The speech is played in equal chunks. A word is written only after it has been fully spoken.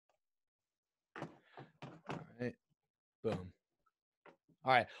Boom.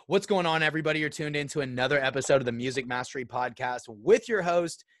 All right. What's going on, everybody? You're tuned into another episode of the Music Mastery Podcast with your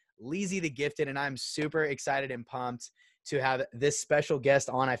host, Leezythegifted, and I'm super excited and pumped to have this special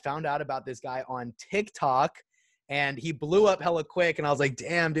guest on. I found out about this guy on TikTok, and he blew up hella quick, and I was like,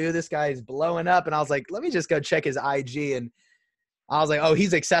 damn, dude, this guy is blowing up. And I was like, let me just go check his IG, and I was like, oh,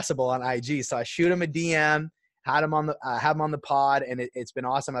 he's accessible on IG. So I shoot him a DM. Have him on the pod, and it's been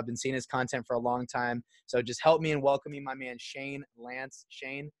awesome. I've been seeing his content for a long time. So just help me and welcome me, my man Shane Lance.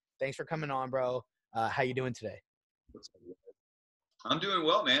 Shane, thanks for coming on, bro. How you doing today? I'm doing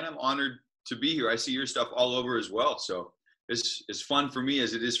well, man. I'm honored to be here. I see your stuff all over as well. So it's as fun for me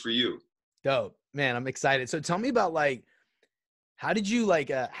as it is for you. Dope, man. I'm excited. So tell me about how did you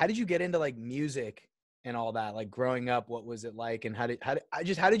get into music and all that? Like growing up, what was it like? And how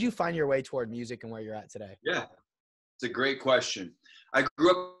did you find your way toward music and where you're at today? Yeah, it's a great question. I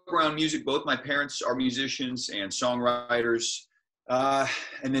grew up around music. Both my parents are musicians and songwriters,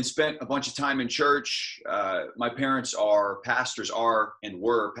 and then spent a bunch of time in church. My parents are and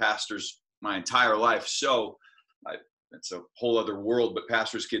were pastors my entire life. So it's a whole other world, but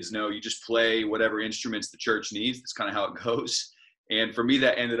pastors' kids know you just play whatever instruments the church needs. That's kind of how it goes. And for me,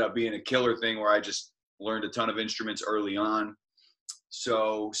 that ended up being a killer thing where I just learned a ton of instruments early on.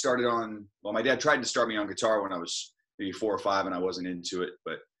 So my dad tried to start me on guitar when I was maybe 4 or 5 and I wasn't into it,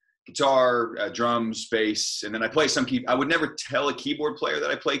 but guitar, drums, bass, and then I play some key. I would never tell a keyboard player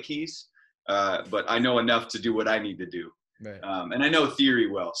that I play keys, but I know enough to do what I need to do. Right. And I know theory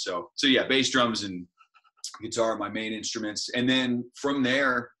well. So yeah, bass, drums, and guitar are my main instruments. And then from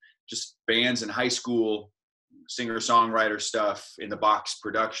there, just bands in high school, singer-songwriter stuff, in the box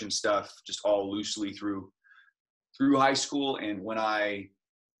production stuff, just all loosely through high school. And when I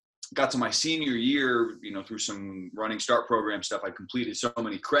got to my senior year, through some running start program stuff, I completed so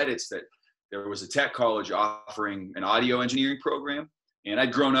many credits that there was a tech college offering an audio engineering program. And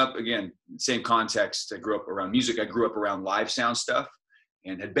I'd grown up, again, same context. I grew up around music. I grew up around live sound stuff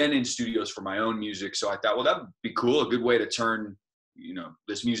and had been in studios for my own music. So I thought, well, that would be cool. A good way to turn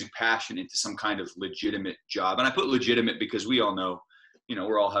this music passion into some kind of legitimate job. And I put legitimate because we all know,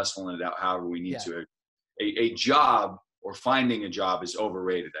 we're all hustling it out however we need to. A job or finding a job is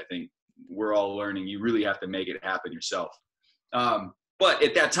overrated. I think we're all learning you really have to make it happen yourself. But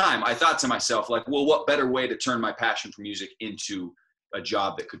at that time, I thought to myself, well, what better way to turn my passion for music into a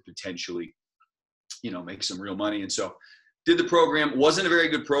job that could potentially, make some real money. And so did the program. Wasn't a very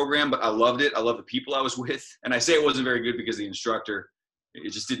good program, but I loved it. I loved the people I was with. And I say it wasn't very good because the instructor,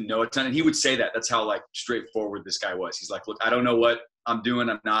 it just didn't know a ton. And he would say that. That's how straightforward this guy was. He's like, look, I don't know what I'm doing.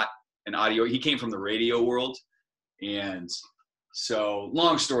 I'm not an audio. He came from the radio world. And so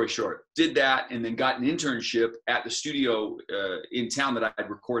long story short, did that and then got an internship at the studio in town that I had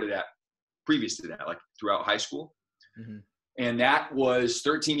recorded at previous to that, throughout high school. Mm-hmm. And that was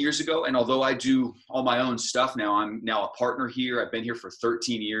 13 years ago. And although I do all my own stuff now, I'm now a partner here. I've been here for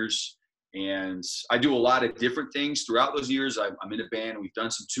 13 years and I do a lot of different things throughout those years. I'm in a band. We've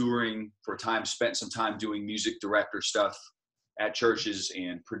done some touring for a time, spent some time doing music director stuff at churches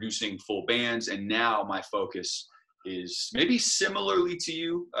and producing full bands. And now my focus is maybe similarly to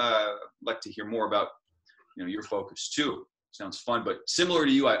you. I'd like to hear more about, your focus too. Sounds fun, but similar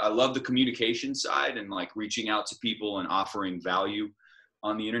to you, I love the communication side and reaching out to people and offering value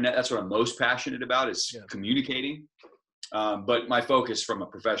on the internet. That's what I'm most passionate about is communicating. But my focus from a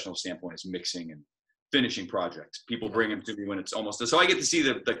professional standpoint is mixing and finishing projects. People bring them to me when it's almost, so I get to see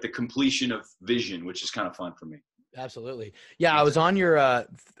the completion of vision, which is kind of fun for me. Absolutely. Yeah. I was on your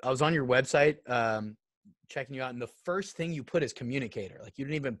website, checking you out. And the first thing you put is communicator. You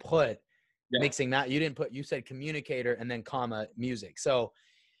didn't even put mixing that. You said communicator and then comma music. So,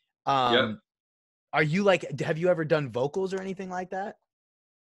 are you have you ever done vocals or anything like that?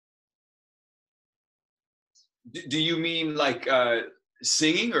 Do you mean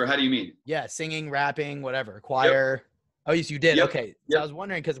singing or how do you mean? Yeah. Singing, rapping, whatever, choir. Yep. Oh, yes, you did. Yep. Okay. So I was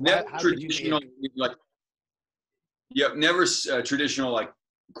wondering because how did you never traditional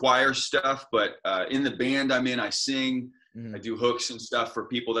choir stuff, but in the band I'm in, I sing. Mm-hmm. I do hooks and stuff for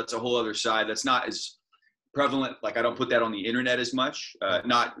people. That's a whole other side. That's not as prevalent. I don't put that on the internet as much.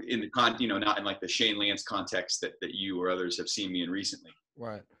 Not in the not in the Shane Lance context that you or others have seen me in recently.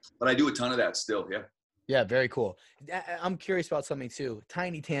 Right. But I do a ton of that still. Yeah. Yeah. Very cool. I'm curious about something too.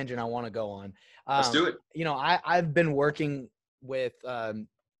 Tiny tangent I want to go on. Let's do it. I've been working with, some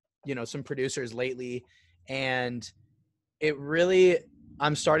producers lately, and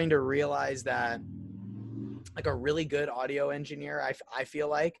I'm starting to realize that a really good audio engineer, I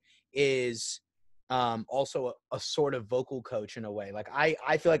feel is also a sort of vocal coach in a way.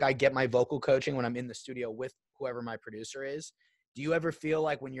 I feel I get my vocal coaching when I'm in the studio with whoever my producer is. Do you ever feel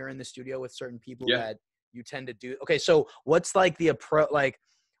like when you're in the studio with certain people Yeah. that you tend to do? Okay, so what's like the approach? Like,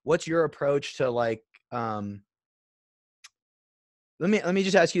 what's your approach to like? Let me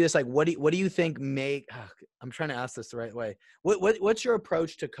just ask you this: like, what do you think make? I'm trying to ask this the right way. What's your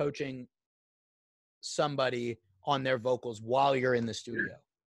approach to coaching somebody on their vocals while you're in the studio?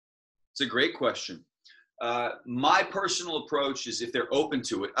 It's a great question. My personal approach is if they're open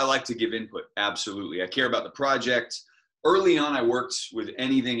to it, I like to give input. Absolutely. I care about the project. Early on, I worked with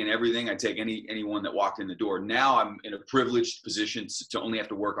anything and everything. I take anyone that walked in the door. Now I'm in a privileged position to only have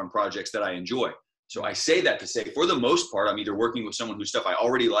to work on projects that I enjoy. So I say that to say, for the most part, I'm either working with someone whose stuff I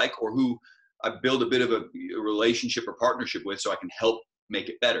already like or who I build a bit of a relationship or partnership with so I can help make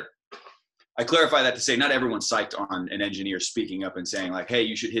it better. I clarify that to say not everyone's psyched on an engineer speaking up and saying like, hey,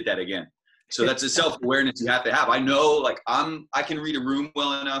 you should hit that again. So that's a self-awareness you have to have. I know like I can read a room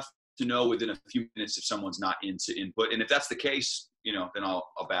well enough to know within a few minutes if someone's not into input. And if that's the case, you know, then I'll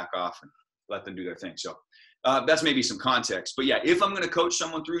back off and let them do their thing. So that's maybe some context. But yeah, if I'm going to coach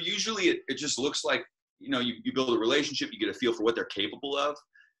someone through, usually it just looks like, you know, you build a relationship, you get a feel for what they're capable of.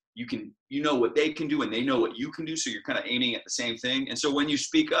 You know what they can do and they know what you can do. So you're kind of aiming at the same thing. And so when you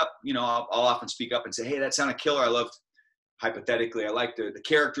speak up, you know, I'll often speak up and say, hey, that sounded killer. I loved, hypothetically, I like the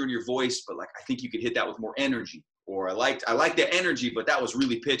character in your voice, but like, I think you could hit that with more energy. Or I like the energy, but that was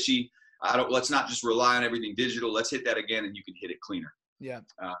really pitchy. Let's not just rely on everything digital. Let's hit that again and you can hit it cleaner. Yeah.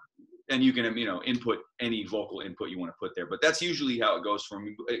 And you can, you know, input any vocal input you want to put there, but that's usually how it goes for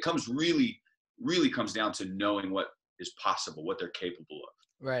me. It comes really comes down to knowing what is possible, what they're capable of.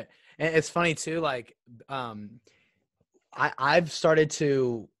 Right. And it's funny too, like, I've started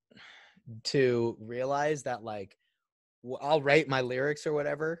to realize that like, I'll write my lyrics or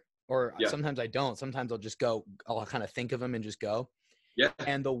whatever, or sometimes I don't. Sometimes I'll kind of think of them and just go. Yeah.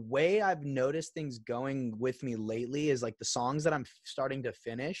 And the way I've noticed things going with me lately is like the songs that I'm starting to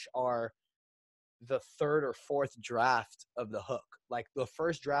finish are the third or fourth draft of the hook. Like the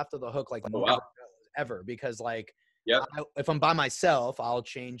first draft of the hook, like never goes ever, because like, if I'm by myself, I'll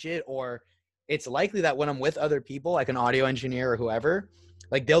change it, or it's likely that when I'm with other people, like an audio engineer or whoever,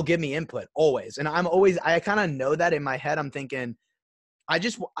 like they'll give me input always. And I kind of know that in my head. I'm thinking,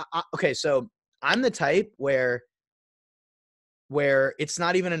 okay, so I'm the type where it's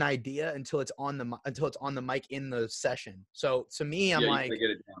not even an idea until it's on the mic in the session. So to me, I'm like,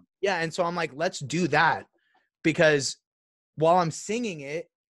 get it down. Yeah. And so I'm like, let's do that, because while I'm singing it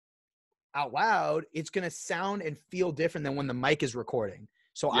out loud, it's going to sound and feel different than when the mic is recording.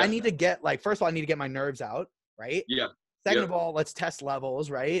 So I need to get like, first of all, I need to get my nerves out. Right. Yeah. Second of all, let's test levels,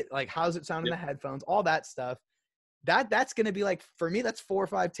 right? Like, how's it sound in the headphones, all that stuff. That's going to be like, for me, that's 4 or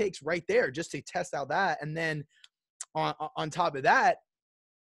 5 takes right there just to test out that. And then on top of that,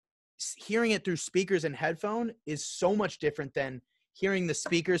 hearing it through speakers and headphone is so much different than hearing the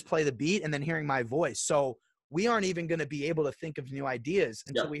speakers play the beat and then hearing my voice. So we aren't even going to be able to think of new ideas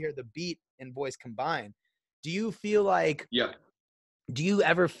until we hear the beat and voice combined. Do you feel like, do you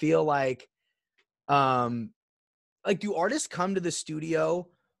ever feel like do artists come to the studio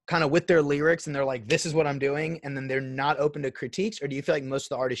kind of with their lyrics and they're like, this is what I'm doing, and then they're not open to critiques? Or do you feel like most of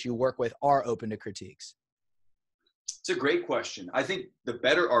the artists you work with are open to critiques? It's a great question. I think the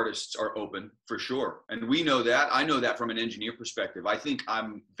better artists are open for sure. And we know that. I know that from an engineer perspective. I think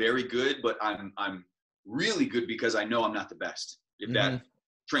I'm very good, but I'm really good because I know I'm not the best, if that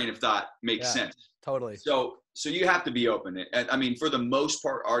train of thought makes sense. Totally. So you have to be open. I mean, for the most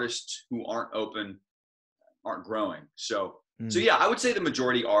part, artists who aren't open aren't growing. So yeah, I would say the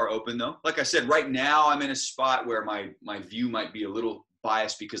majority are open though. Like I said, right now I'm in a spot where my view might be a little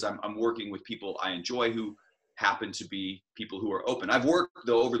biased because I'm working with people I enjoy who happen to be people who are open. I've worked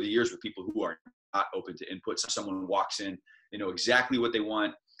though over the years with people who are not open to input. So someone walks in, they know exactly what they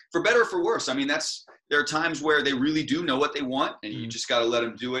want, for better or for worse. I mean, there are times where they really do know what they want and you just got to let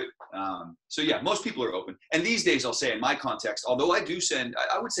them do it. So yeah, most people are open. And these days I'll say in my context, although I do send,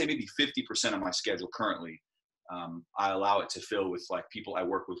 I would say maybe 50% of my schedule currently, I allow it to fill with like people I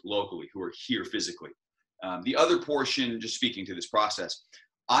work with locally who are here physically. The other portion, just speaking to this process,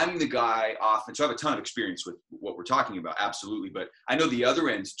 I'm the guy often, so I have a ton of experience with what we're talking about, absolutely. But I know the other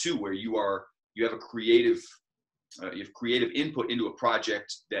end too, where you have a creative input into a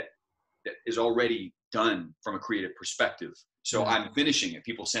project that is already done from a creative perspective. So I'm finishing it.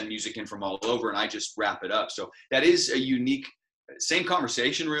 People send music in from all over and I just wrap it up. So that is a unique, same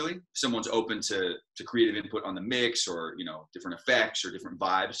conversation really. Someone's open to creative input on the mix or, you know, different effects or different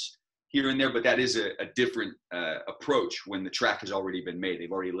vibes here and there, but that is a different approach when the track has already been made.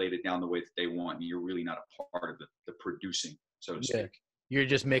 They've already laid it down the way that they want. And you're really not a part of the producing, so to speak. You're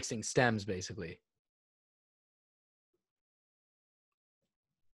just mixing stems basically.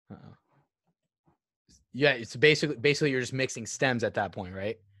 Yeah, it's basically you're just mixing stems at that point,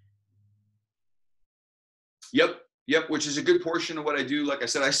 right? Yep. Which is a good portion of what I do. Like I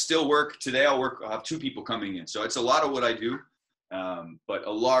said, I still work today. I'll have 2 people coming in. So it's a lot of what I do. But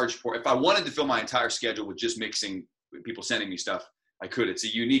a large if I wanted to fill my entire schedule with just mixing, people sending me stuff, I could. It's a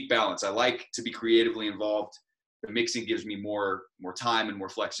unique balance. I like to be creatively involved. The mixing gives me more time and more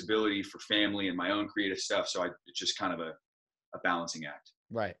flexibility for family and my own creative stuff. So it's just kind of a balancing act.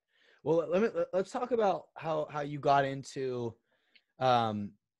 Right. Well, let's talk about how you got into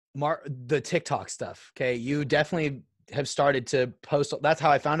the TikTok stuff. Okay. You definitely have started to post. That's how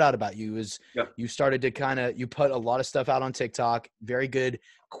I found out about you is you started to you put a lot of stuff out on TikTok, very good,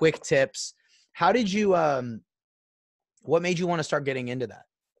 quick tips. How did you, what made you want to start getting into that?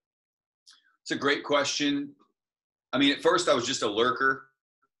 It's a great question. I mean, at first I was just a lurker,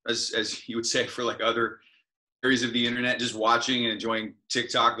 as you would say, for like other areas of the internet, just watching and enjoying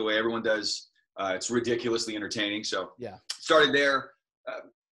TikTok the way everyone does. It's ridiculously entertaining. So yeah, started there. At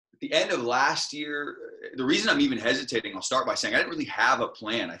the end of last year, the reason I'm even hesitating, I'll start by saying I didn't really have a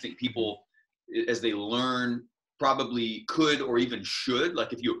plan. I think people, as they learn, probably could or even should,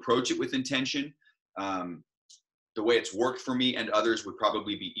 like if you approach it with intention, the way it's worked for me and others would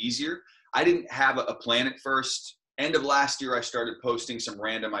probably be easier. I didn't have a plan at first. End of last year, I started posting some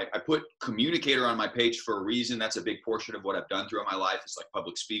random, I put communicator on my page for a reason. That's a big portion of what I've done throughout my life. It's like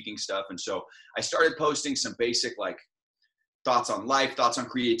public speaking stuff. And so I started posting some basic like thoughts on life, thoughts on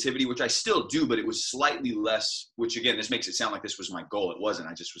creativity, which I still do, but it was slightly less, which again, this makes it sound like this was my goal. It wasn't.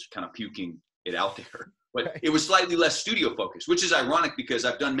 I just was kind of puking it out there. But it was slightly less studio focused, which is ironic because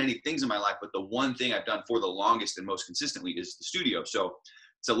I've done many things in my life, but the one thing I've done for the longest and most consistently is the studio. So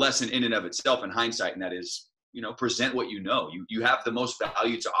it's a lesson in and of itself in hindsight, and that is, present what you know. You have the most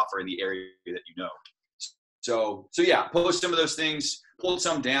value to offer in the area that you know. So yeah, post some of those things, pulled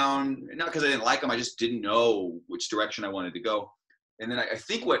some down, not because I didn't like them, I just didn't know which direction I wanted to go. And then I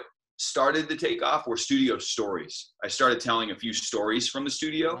think what started to take off were studio stories. I started telling a few stories from the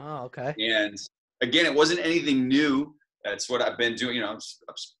studio. Oh, okay. And again, it wasn't anything new. That's what I've been doing. At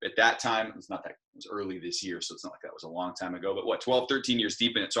that time, it was early this year, so it's not like that was a long time ago, but 12, 13 years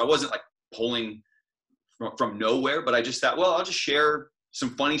deep in it. So I wasn't like pulling from nowhere, but I just thought, well, I'll just share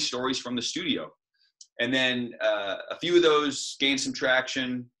some funny stories from the studio. And then a few of those gained some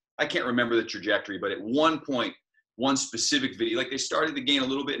traction. I can't remember the trajectory, but at one point, one specific video, like they started to gain a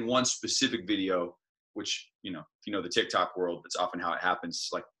little bit in one specific video, which, if you know the TikTok world, that's often how it happens.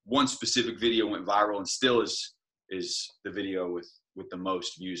 Like one specific video went viral and still is the video with the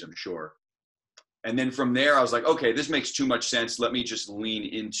most views, I'm sure. And then from there, I was like, okay, this makes too much sense. Let me just lean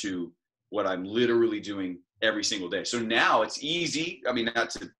into what I'm literally doing every single day. So now it's easy. I mean,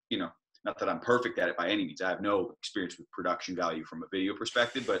 not that I'm perfect at it by any means. I have no experience with production value from a video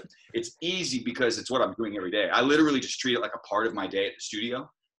perspective, but it's easy because it's what I'm doing every day. I literally just treat it like a part of my day at the studio.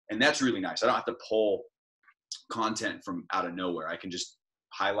 And that's really nice. I don't have to pull content from out of nowhere. I can just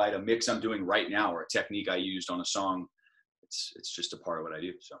highlight a mix I'm doing right now or a technique I used on a song. It's just a part of what I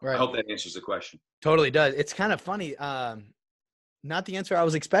do. So right. I hope that answers the question. Totally does. It's kind of funny. Not the answer I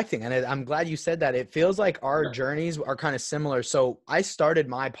was expecting. And I'm glad you said that. It feels like our journeys are kind of similar. So I started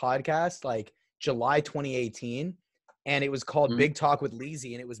my podcast like July 2018, and it was called Big Talk with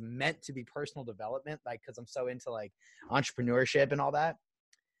Leezy. And it was meant to be personal development, like, cause I'm so into like entrepreneurship and all that.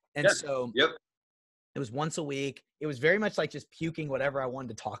 And so it was once a week. It was very much like just puking whatever I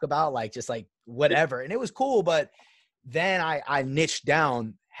wanted to talk about, like just like whatever. And it was cool. But then I niched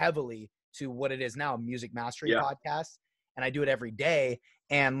down heavily to what it is now, a music mastery podcast. And I do it every day.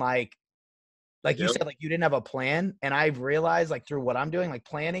 And like you said, like you didn't have a plan. And I've realized like through what I'm doing, like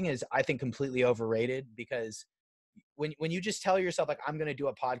planning is, I think, completely overrated, because when you just tell yourself like, I'm going to do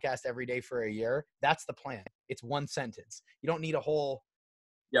a podcast every day for a year, that's the plan. It's one sentence. You don't need a whole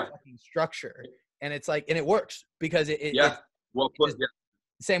fucking structure. And it's like, and it works because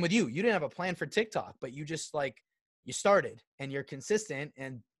same with you. You didn't have a plan for TikTok, but you just like, you started and you're consistent,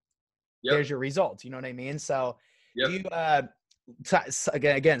 and there's your results. You know what I mean? So do you,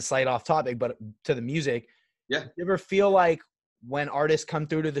 again, slight off topic, but to the music, do you ever feel like when artists come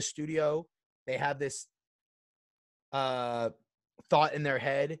through to the studio, they have this thought in their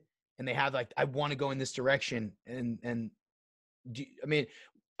head and they have like, I want to go in this direction. And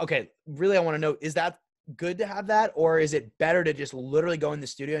really, I want to know, is that good to have that, or is it better to just literally go in the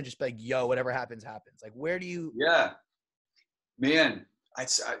studio and just be like, yo, whatever happens, happens? Like, where do you? Yeah, man, I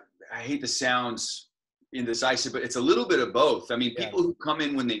hate the sounds indecisive, but it's a little bit of both. I mean, people who come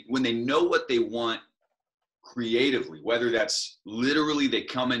in when they know what they want creatively, whether that's literally they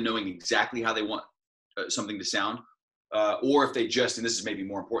come in knowing exactly how they want something to sound, or if they just, and this is maybe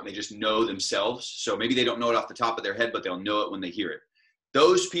more important, they just know themselves. So maybe they don't know it off the top of their head, but they'll know it when they hear it.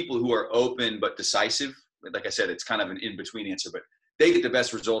 Those people who are open but decisive, like I said, it's kind of an in-between answer, but they get the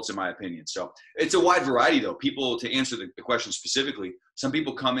best results in my opinion. So it's a wide variety though. People, to answer the question specifically, some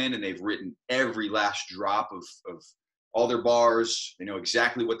people come in and they've written every last drop of all their bars. They know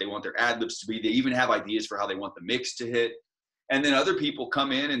exactly what they want their ad libs to be. They even have ideas for how they want the mix to hit. And then other people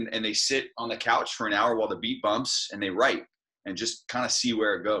come in and they sit on the couch for an hour while the beat bumps and they write and just kind of see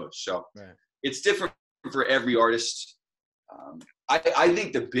where it goes. So It's different for every artist. I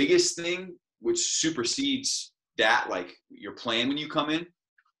think the biggest thing which supersedes that, like your plan when you come in,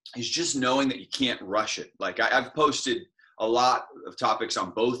 is just knowing that you can't rush it. Like I've posted a lot of topics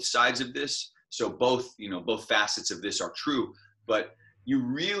on both sides of this. So both facets of this are true, but you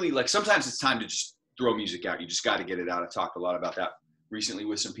really, like, sometimes it's time to just throw music out. You just got to get it out. I've talked a lot about that recently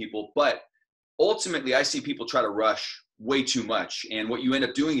with some people, but ultimately I see people try to rush way too much. And what you end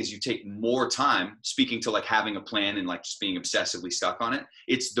up doing is you take more time, speaking to like having a plan and like just being obsessively stuck on it.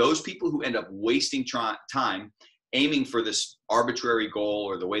 It's those people who end up wasting time aiming for this arbitrary goal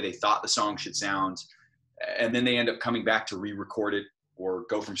or the way they thought the song should sound. And then they end up coming back to re-record it or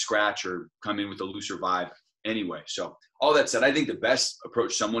go from scratch or come in with a looser vibe anyway. So all that said, I think the best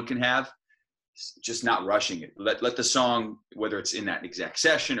approach someone can have is just not rushing it. Let the song, whether it's in that exact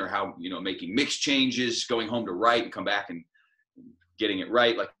session or how, making mix changes, going home to write and come back and getting it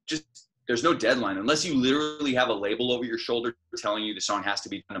right. Like, just, there's no deadline unless you literally have a label over your shoulder telling you the song has to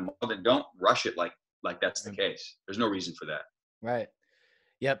be done tomorrow. Then don't rush it like that's the case. There's no reason for that. Right.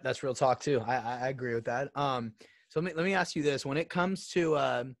 Yep. That's real talk too. I agree with that. So let me ask you this: when it comes to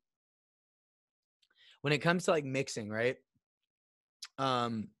like mixing, right?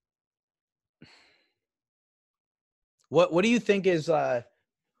 What do you think is?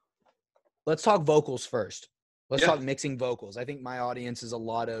 Let's talk vocals first. Let's talk mixing vocals. I think my audience is a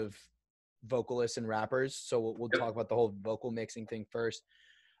lot of vocalists and rappers, so we'll talk about the whole vocal mixing thing first.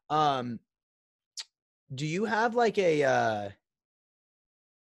 Do you have like a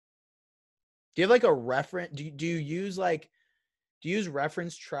do you have like a reference? Do you use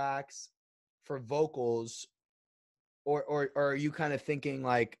reference tracks for vocals, or are you kind of thinking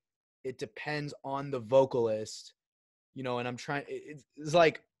like it depends on the vocalist, and I'm trying, it's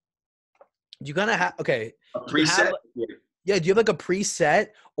like, you gotta have, okay, a preset. Do you have like a preset,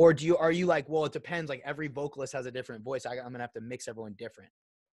 or are you like, well, it depends, like every vocalist has a different voice, I'm gonna have to mix everyone different?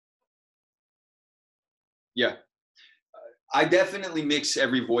 Yeah. I definitely mix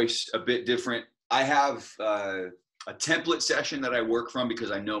every voice a bit different. I have a template session that I work from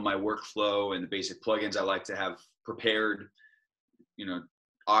because I know my workflow and the basic plugins I like to have prepared,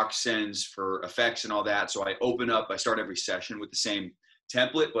 aux sends for effects and all that. So I start every session with the same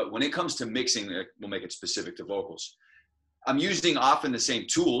template. But when it comes to mixing, we'll make it specific to vocals. I'm using often the same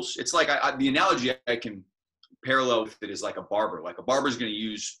tools. It's like the analogy I can parallel with it is like a barber. Like a barber's going to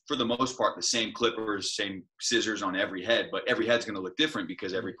use, for the most part, the same clippers, same scissors on every head, but every head's going to look different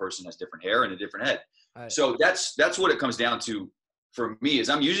because every person has different hair and a different head. Right. So that's what it comes down to for me, is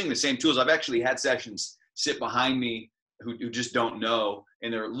I'm using the same tools. I've actually had sessions sit behind me who just don't know,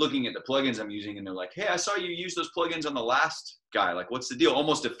 and they're looking at the plugins I'm using and they're like, hey, I saw you use those plugins on the last guy. Like, what's the deal?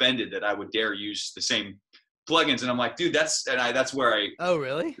 Almost offended that I would dare use the same plugins. And I'm like, dude, that's where I, oh,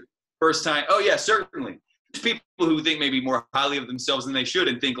 really? First time. Oh yeah, certainly. There's people who think maybe more highly of themselves than they should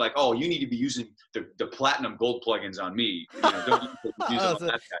and think like, oh, you need to be using the platinum gold plugins on me. Don't use them on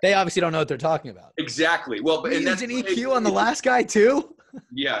that guy. They obviously don't know what they're talking about. Exactly. Well, but that's an EQ on the last guy too.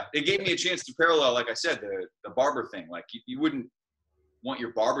 Yeah, it gave me a chance to parallel, like I said, the barber thing. Like you wouldn't want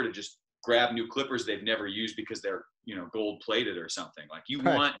your barber to just grab new clippers they've never used because they're gold plated or something. Like you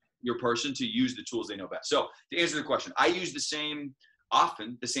want your person to use the tools they know best. So to answer the question, I use the same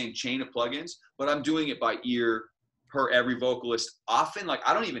chain of plugins, but I'm doing it by ear per every vocalist. Often, like,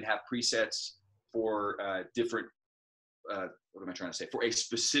 I don't even have presets for different, what am I trying to say? For a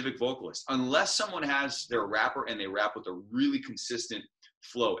specific vocalist, unless someone they're a rapper and they rap with a really consistent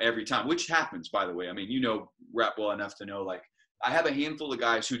flow every time, which happens, by the way. I mean, rap well enough to know, like, I have a handful of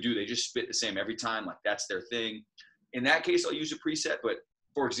guys who they just spit the same every time. Like, that's their thing. In that case, I'll use a preset, but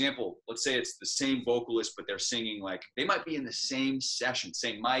for example, let's say it's the same vocalist, but they're singing, like, they might be in the same session,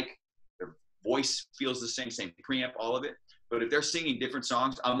 same mic, their voice feels the same preamp, all of it. But if they're singing different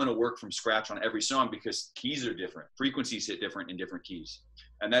songs, I'm going to work from scratch on every song because keys are different. Frequencies hit different in different keys.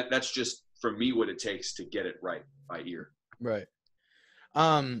 And that's just, for me, what it takes to get it right by ear. Right.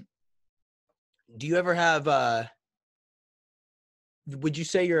 Do you ever have, would you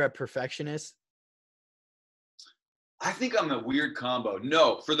say you're a perfectionist? I think I'm a weird combo.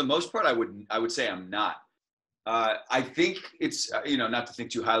 No, for the most part, I would say I'm not. I think it's, not to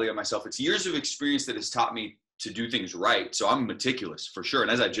think too highly of myself. It's years of experience that has taught me to do things right. So I'm meticulous for sure.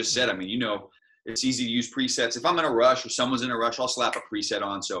 And as I just said, I mean, it's easy to use presets. If I'm in a rush or someone's in a rush, I'll slap a preset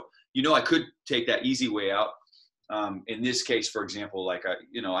on. So, I could take that easy way out. In this case, for example, like,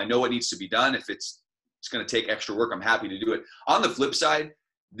 I know what needs to be done. If it's going to take extra work, I'm happy to do it. On the flip side,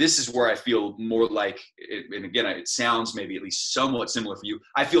 this is where I feel more like, and again, it sounds maybe at least somewhat similar for you.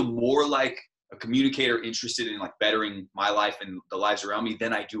 I feel more like a communicator interested in like bettering my life and the lives around me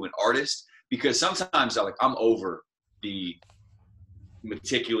than I do an artist, because sometimes I'm over the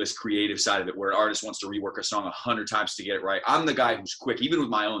meticulous creative side of it, where an artist wants to rework a song 100 times to get it right. I'm the guy who's quick, even with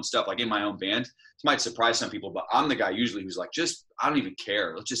my own stuff, like in my own band. This might surprise some people, but I'm the guy usually who's like, I don't even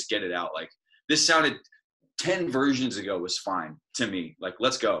care. Let's just get it out. Like, this sounded 10 versions ago was fine to me. Like,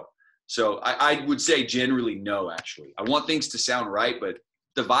 let's go. So I would say generally no, actually. I want things to sound right, but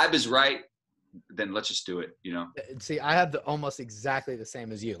the vibe is right, then let's just do it, See, I have almost exactly the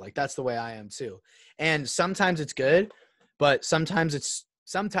same as you. Like, that's the way I am too. And sometimes it's good, but sometimes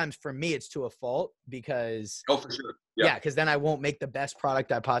for me, it's to a fault, because oh, for sure. Yeah, because then I won't make the best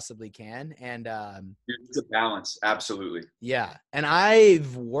product I possibly can. And it's a balance. Absolutely. Yeah. And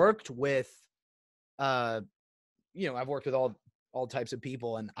I've worked with I've worked with all types of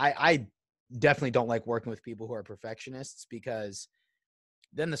people, and I definitely don't like working with people who are perfectionists, because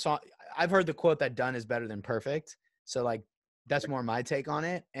then the song, I've heard the quote that done is better than perfect. So like, that's more my take on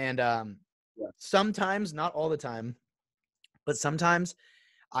it. And sometimes, not all the time, but sometimes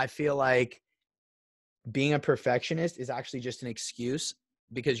I feel like being a perfectionist is actually just an excuse,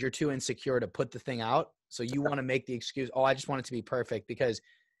 because you're too insecure to put the thing out. So you want to make the excuse, oh, I just want it to be perfect, because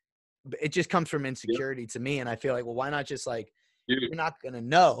it just comes from insecurity to me. And I feel like, well, why not just like, you're not going to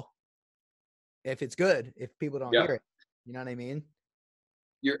know if it's good if people don't hear it. You know what I mean?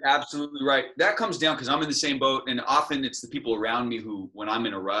 You're absolutely right. That comes down because I'm in the same boat, and often it's the people around me who, when I'm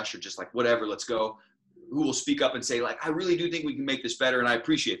in a rush or just like, whatever, let's go, who will speak up and say like, I really do think we can make this better. And I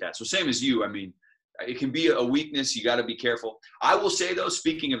appreciate that. So same as you, I mean, it can be a weakness. You got to be careful. I will say though,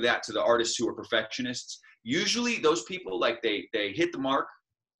 speaking of that, to the artists who are perfectionists, usually those people, like they hit the mark,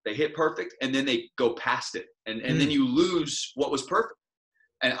 they hit perfect, and then they go past it. And then you lose what was perfect.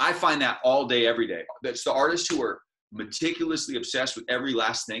 And I find that all day, every day. That's the artists who are meticulously obsessed with every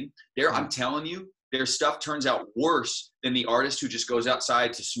last thing. I'm telling you, their stuff turns out worse than the artist who just goes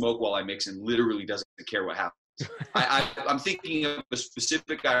outside to smoke while I mix and literally doesn't care what happens. I'm thinking of a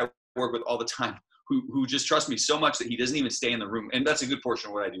specific guy I work with all the time who just trusts me so much that he doesn't even stay in the room. And that's a good portion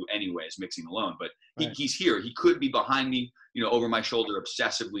of what I do anyway, is mixing alone. But he's here. He could be behind me, over my shoulder,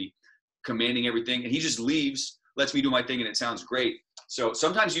 obsessively commanding everything. And he just leaves, lets me do my thing, and it sounds great. So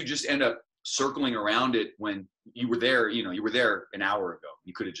sometimes you just end up circling around it when you were there, you were there an hour ago.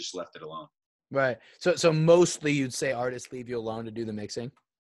 You could have just left it alone. Right. So mostly you'd say artists leave you alone to do the mixing?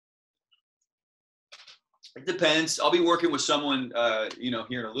 It depends. I'll be working with someone,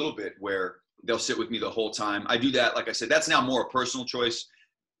 here in a little bit, where they'll sit with me the whole time. I do that. Like I said, that's now more a personal choice.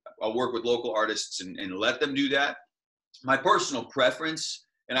 I'll work with local artists and let them do that. My personal preference,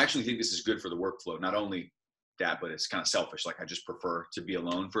 and I actually think this is good for the workflow, not only that, but it's kind of selfish. Like, I just prefer to be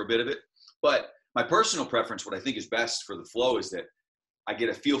alone for a bit of it. But my personal preference, what I think is best for the flow, is that I get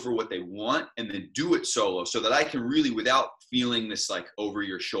a feel for what they want and then do it solo, so that I can really, without feeling this like over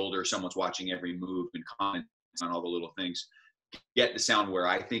your shoulder, someone's watching every move and comments on all the little things, get the sound where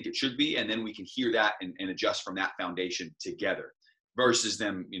I think it should be. And then we can hear that and adjust from that foundation together, versus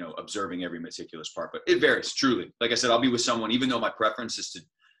them, observing every meticulous part. But it varies, truly. Like I said, I'll be with someone, even though my preference is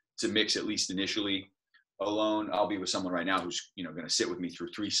to mix at least initially alone. I'll be with someone right now who's, going to sit with me through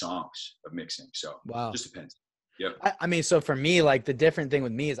 3 songs of mixing. So wow, just depends. Yep. I mean, so for me, like, the different thing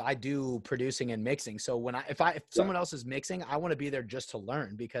with me is I do producing and mixing. So when if someone else is mixing, I want to be there just to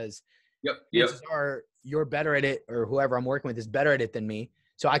learn, because chances are you're better at it, or whoever I'm working with is better at it than me.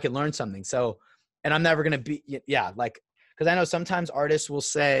 So I can learn something. So, and I'm never going to be, like, because I know sometimes artists will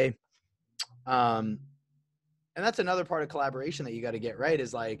say, and that's another part of collaboration that you got to get right,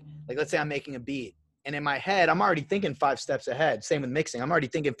 is like, let's say I'm making a beat, and in my head, I'm already thinking 5 steps ahead. Same with mixing. I'm already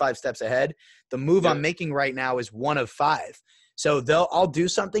thinking 5 steps ahead. The move I'm making right now is 1 of 5. So I'll do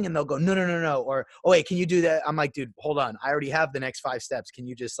something and they'll go, no. Or, oh, wait, can you do that? I'm like, dude, hold on. I already have the next 5 steps. Can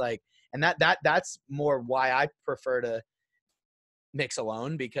you just like, and that's more why I prefer to mix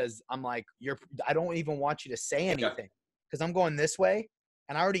alone, because I'm like, I don't even want you to say anything, because I'm going this way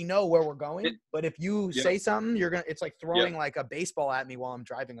and I already know where we're going. But if you say something, it's like throwing like a baseball at me while I'm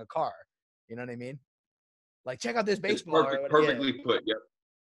driving a car. You know what I mean? Like, check out this baseball. Perfectly put. Yep.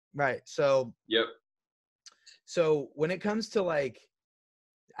 Right. So. Yep. So when it comes to like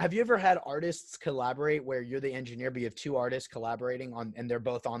Have you ever had artists collaborate where you're the engineer, but you have two artists collaborating on, and they're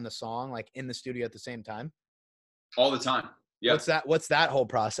both on the song, like in the studio at the same time? All the time. Yeah. What's that whole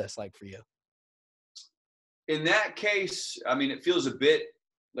process like for you? In that case, I mean, it feels a bit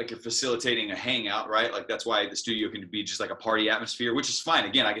like you're facilitating a hangout, right? Like that's why the studio can be just like a party atmosphere, which is fine.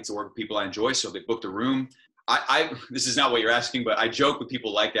 Again, I get to work with people I enjoy, so they booked a room. I this is not what you're asking, but I joke with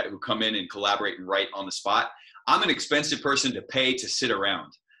people like that who come in and collaborate and write on the spot. I'm an expensive person to pay to sit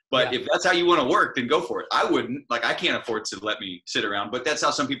around. But if that's how you want to work, then go for it. I wouldn't. Like, I can't afford to let me sit around, but that's how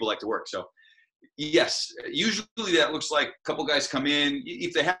some people like to work. So, yes, usually that looks like a couple guys come in.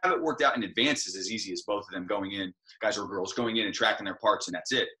 If they have it worked out in advance, it's as easy as both of them going in, guys or girls, going in and tracking their parts, and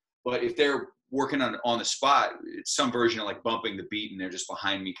that's it. But if they're working on the spot, it's some version of like bumping the beat, and they're just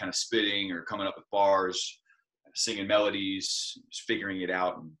behind me kind of spitting or coming up with bars, singing melodies, just figuring it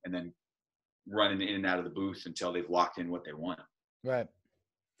out, and then running in and out of the booth until they've locked in what they want. Right.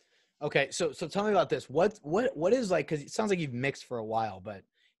 Okay, so tell me about this. What is like, because it sounds like you've mixed for a while, but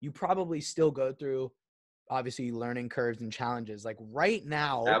you probably still go through obviously learning curves and challenges. Like right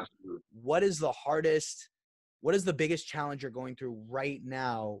now, Absolutely. what is the biggest challenge you're going through right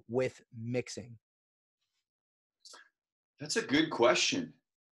now with mixing? That's a good question.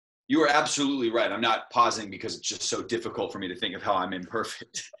 You are absolutely right. I'm not pausing because it's just so difficult for me to think of how I'm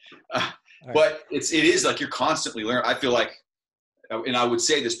imperfect. But it is like you're constantly learning. I feel like, and I would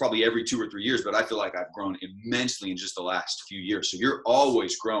say this probably every 2 or 3 years, but I feel like I've grown immensely in just the last few years. So you're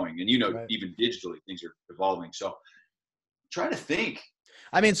always growing, and even digitally things are evolving. So try to think.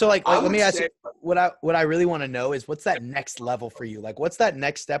 I mean, so like let me ask you, what I really want to know is what's that next level for you? Like, what's that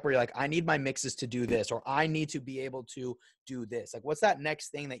next step where you're like, I need my mixes to do this, or I need to be able to do this? Like, what's that next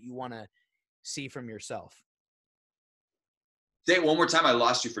thing that you want to see from yourself? Say it one more time. I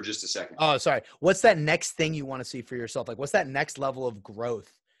lost you for just a second. Oh, sorry. What's that next thing you want to see for yourself? Like, what's that next level of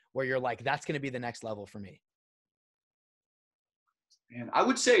growth where you're like, that's going to be the next level for me? And I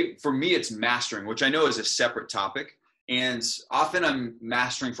would say for me, it's mastering, which I know is a separate topic. And often I'm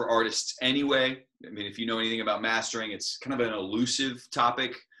mastering for artists anyway. I mean, if you know anything about mastering, it's kind of an elusive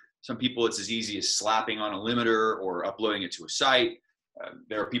topic. Some people, it's as easy as slapping on a limiter or uploading it to a site.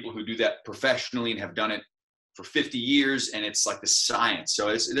 There are people who do that professionally and have done it for 50 years, and it's like the science. So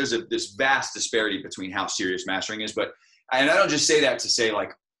there's this vast disparity between how serious mastering is. And I don't just say that to say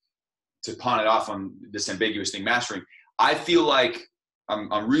like, to pawn it off on this ambiguous thing, mastering. I feel like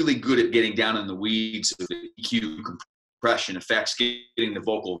I'm really good at getting down in the weeds of the EQ, compression, effects, getting the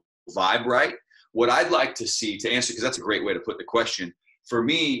vocal vibe right. What I'd like to see, to answer, because that's a great way to put the question, for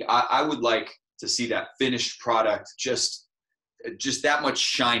me, I would like to see that finished product just that much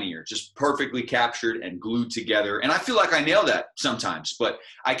shinier, just perfectly captured and glued together. And I feel like I nail that sometimes, but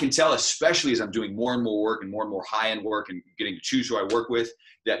I can tell, especially as I'm doing more and more work and more high-end work and getting to choose who I work with,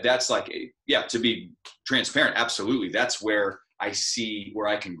 that's like, to be transparent, absolutely. That's where I see where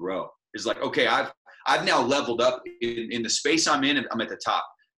I can grow. Is like, okay, I've now leveled up in the space I'm in, and I'm at the top.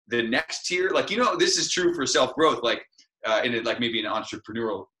 The next tier, like, this is true for self-growth, like maybe an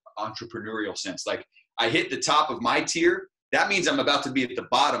entrepreneurial sense. Like, I hit the top of my tier, that means I'm about to be at the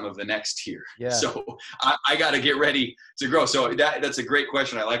bottom of the next tier. Yeah. So I got to get ready to grow. So that's a great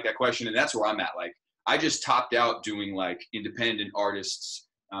question. I like that question. And that's where I'm at. Like, I just topped out doing like independent artists.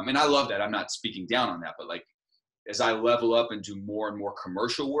 And I love that. I'm not speaking down on that, but like, as I level up and do more and more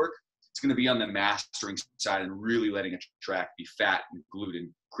commercial work, it's going to be on the mastering side and really letting a track be fat and glued and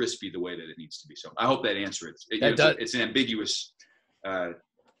crispy the way that it needs to be. So I hope that answers it. It's an ambiguous,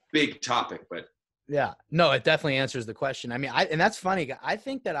 big topic, but yeah, no, it definitely answers the question. I mean, and that's funny. I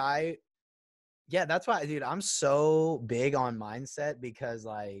think that that's why, dude, I'm so big on mindset because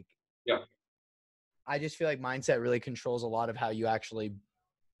like, I just feel like mindset really controls a lot of how you actually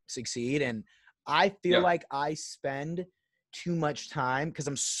succeed. And I feel like I spend too much time because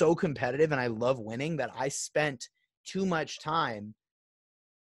I'm so competitive and I love winning that I spent too much time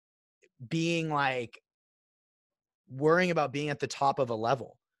being like worrying about being at the top of a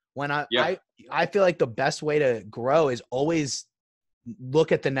level. When I feel like the best way to grow is always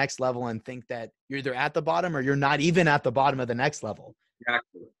look at the next level and think that you're either at the bottom or you're not even at the bottom of the next level.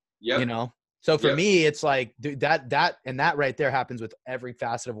 Exactly. Yeah. So for me, it's like, dude, that right there happens with every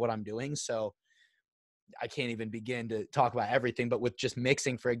facet of what I'm doing. So I can't even begin to talk about everything, but with just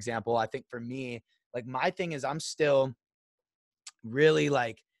mixing, for example, I think for me, like my thing is I'm still really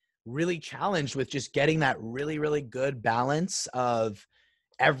challenged with just getting that really, really good balance of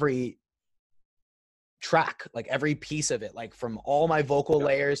every track, like every piece of it, like from all my vocal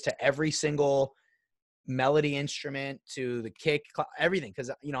layers to every single melody instrument to the kick, everything.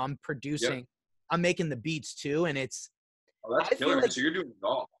 Cause I'm producing, I'm making the beats too. And it's Oh, that's I killer, feel man. like, So you're doing it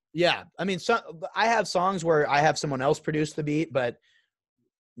all. yeah, I mean, I have songs where I have someone else produce the beat, but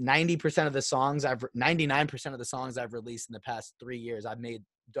 99% of the songs I've released in the past 3 years,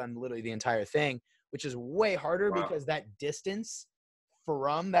 done literally the entire thing, which is way harder Wow. because that distance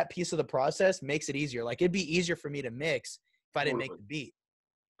from that piece of the process makes it easier. Like, it'd be easier for me to mix if I didn't make the beat,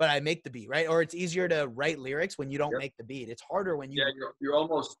 but I make the beat, right? Or it's easier to write lyrics when you don't make the beat. It's harder when you. Yeah, you're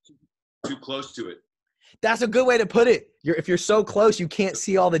almost too close to it. That's a good way to put it. If you're so close, you can't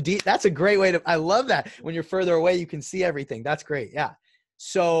see all the That's a great way to. I love that. When you're further away, you can see everything. That's great. Yeah.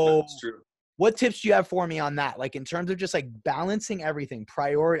 So, That's true. what tips do you have for me on that? Like, in terms of just like balancing everything,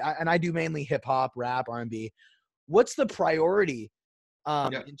 priority, and I do mainly hip hop, rap, R&B. What's the priority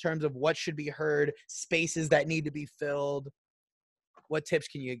in terms of what should be heard, spaces that need to be filled? What tips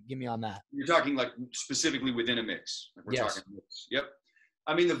can you give me on that? You're talking like specifically within a mix. Like we're Yes. talking mix. Yep.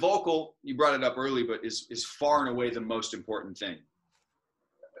 I mean, the vocal, you brought it up early, but is far and away the most important thing.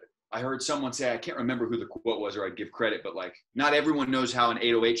 I heard someone say, I can't remember who the quote was, or I'd give credit, but like, not everyone knows how an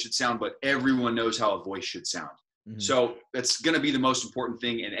 808 should sound, but everyone knows how a voice should sound. Mm-hmm. So that's going to be the most important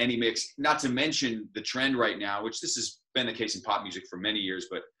thing in any mix, not to mention the trend right now, which this has been the case in pop music for many years,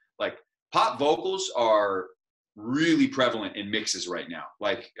 but like pop vocals are really prevalent in mixes right now.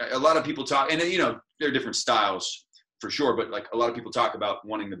 Like a lot of people talk, and you know, there are different styles for sure, but like a lot of people talk about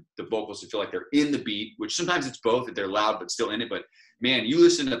wanting the vocals to feel like they're in the beat, which sometimes it's both, that they're loud but still in it. But man, you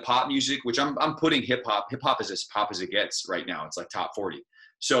listen to pop music, which I'm putting hip hop is as pop as it gets right now. It's like top 40.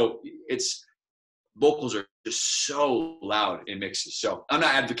 So it's vocals are just so loud in mixes. So I'm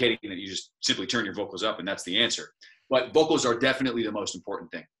not advocating that you just simply turn your vocals up and that's the answer, but vocals are definitely the most important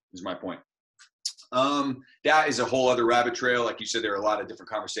thing, is my point. That is a whole other rabbit trail. Like you said, there are a lot of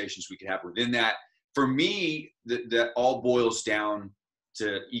different conversations we could have within that. For me, that all boils down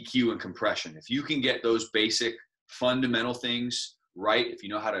to EQ and compression. If you can get those basic fundamental things right, if you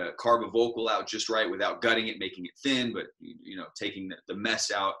know how to carve a vocal out just right without gutting it, making it thin, but you know, taking the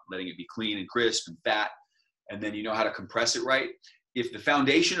mess out, letting it be clean and crisp and fat, and then you know how to compress it right. If the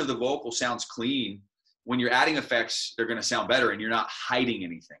foundation of the vocal sounds clean, when you're adding effects, they're going to sound better, and you're not hiding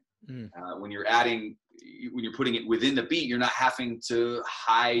anything. When you're putting it within the beat, you're not having to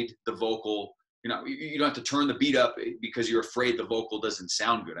hide the vocal. You know, you don't have to turn the beat up because you're afraid the vocal doesn't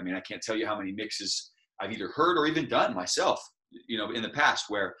sound good. I mean, I can't tell you how many mixes I've either heard or even done myself, you know, in the past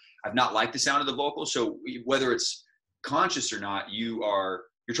where I've not liked the sound of the vocal. So whether it's conscious or not, you're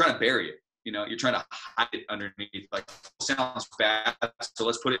trying to bury it. You know, you're trying to hide it underneath, like, sounds bad, so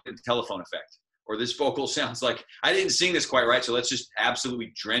let's put it in telephone effect. Or this vocal sounds like I didn't sing this quite right, so let's just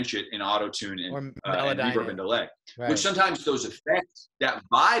absolutely drench it in auto-tune and reverb and delay. Right. Which sometimes those effects, that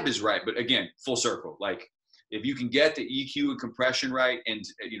vibe is right, but again, full circle. Like if you can get the EQ and compression right, and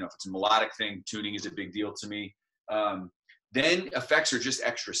you know, if it's a melodic thing, tuning is a big deal to me. Then effects are just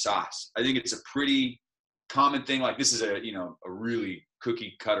extra sauce. I think it's a pretty common thing. Like this is a really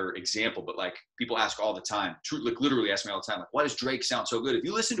cookie cutter example, but like people ask all the time, like literally ask me all the time, like, why does Drake sound so good? If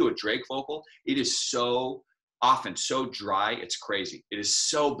you listen to a Drake vocal, it is so often so dry, it's crazy. It is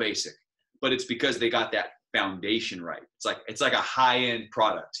so basic, but it's because they got that foundation right. It's like a high-end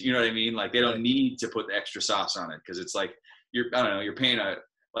product. You know what I mean? Like they don't need to put the extra sauce on it because it's like you're paying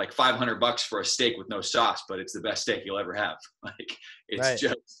like $500 for a steak with no sauce, but it's the best steak you'll ever have. Like it's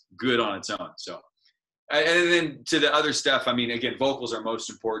just good on its own. So. And then to the other stuff, I mean, again, vocals are most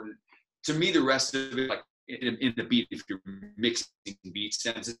important. To me, the rest of it, like in the beat, if you're mixing beat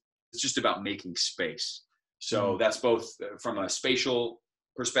stems, it's just about making space. So that's both from a spatial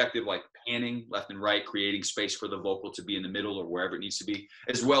perspective, like panning left and right, creating space for the vocal to be in the middle or wherever it needs to be,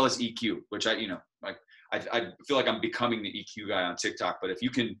 as well as EQ, which I feel like I'm becoming the EQ guy on TikTok. But if you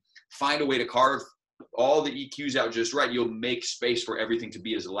can find a way to carve all the EQs out just right, you'll make space for everything to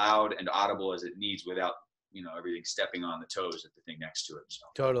be as loud and audible as it needs without, you know, everything stepping on the toes of the thing next to it. So.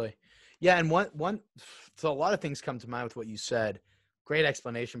 Totally. Yeah. And so a lot of things come to mind with what you said. Great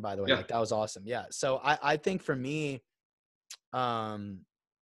explanation, by the way. Yeah. Like that was awesome. Yeah. So I think for me,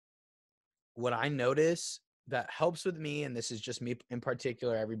 what I notice that helps with me, and this is just me in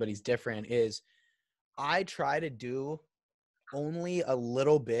particular, everybody's different, is I try to do only a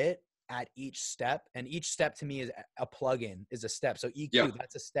little bit at each step, and each step to me is a plugin, is a step. So EQ,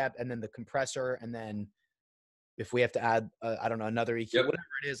 that's a step, and then the compressor, and then if we have to add, I don't know, another EQ, whatever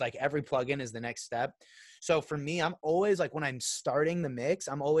it is, like every plugin is the next step. So for me, I'm always like, when I'm starting the mix,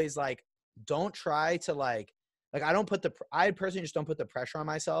 I'm always like, don't try to like I personally just don't put the pressure on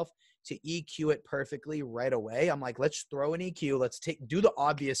myself to EQ it perfectly right away. I'm like, let's throw an EQ, let's do the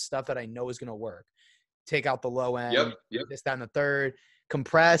obvious stuff that I know is going to work. Take out the low end, this, that, and the third,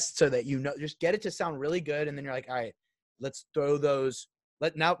 compressed so that, you know, just get it to sound really good. And then you're like, all right, let's throw those,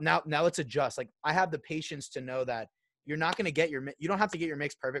 now let's adjust. Like I have the patience to know that you're not going to get you don't have to get your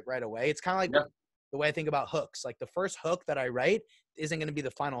mix perfect right away. It's kind of like the way I think about hooks. Like the first hook that I write isn't going to be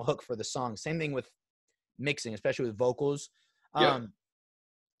the final hook for the song. Same thing with mixing, especially with vocals.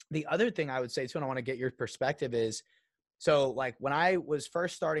 The other thing I would say too, and I want to get your perspective is, so like when I was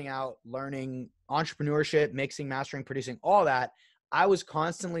first starting out learning entrepreneurship, mixing, mastering, producing, all that, I was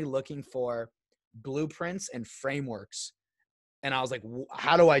constantly looking for blueprints and frameworks. And I was like,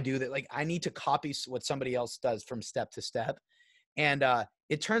 how do I do that? Like I need to copy what somebody else does from step to step. And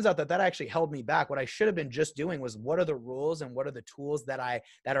it turns out that actually held me back. What I should have been just doing was, what are the rules and what are the tools that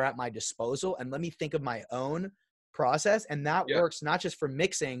are at my disposal? And let me think of my own process. And that works not just for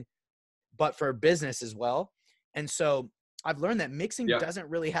mixing, but for business as well. And so I've learned that mixing doesn't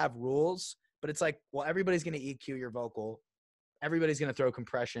really have rules, but it's like, well, everybody's going to EQ your vocal. Everybody's going to throw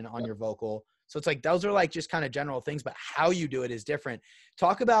compression on your vocal. So it's like, those are like just kind of general things, but how you do it is different.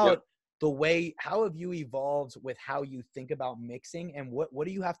 Talk about the way, how have you evolved with how you think about mixing, and what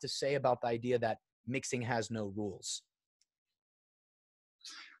do you have to say about the idea that mixing has no rules?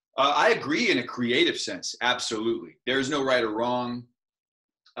 I agree in a creative sense. Absolutely. There's no right or wrong.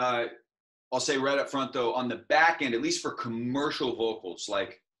 I'll say right up front though, on the back end, at least for commercial vocals,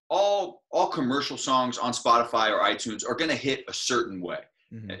 like all commercial songs on Spotify or iTunes are going to hit a certain way.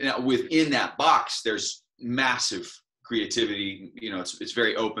 Now, within that box, there's massive creativity. You know, it's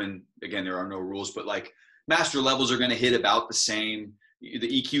very open. Again, there are no rules, but like master levels are going to hit about the same.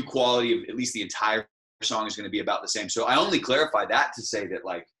 The EQ quality of at least the entire song is going to be about the same. So I only clarify that to say that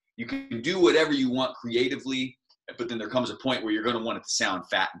like you can do whatever you want creatively, but then there comes a point where you're going to want it to sound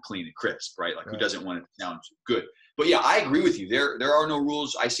fat and clean and crisp, right? Like who doesn't want it to sound good? But yeah, I agree with you. There are no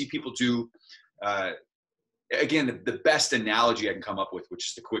rules. I see people do, again, the best analogy I can come up with, which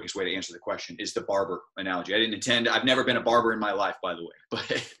is the quickest way to answer the question, is the barber analogy. I've never been a barber in my life, by the way,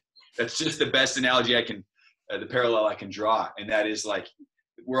 but that's just the best analogy I can, the parallel I can draw. And that is like,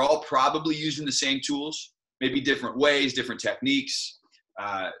 we're all probably using the same tools, maybe different ways, different techniques.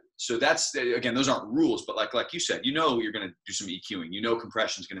 So that's, again, those aren't rules, but like you said, you know, you're going to do some EQing, you know,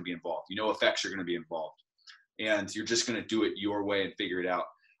 compression is going to be involved, you know, effects are going to be involved, and you're just going to do it your way and figure it out.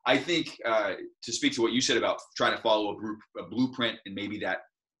 I think to speak to what you said about trying to follow a blueprint and maybe that,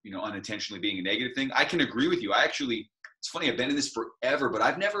 you know, unintentionally being a negative thing, I can agree with you. It's funny, I've been in this forever, but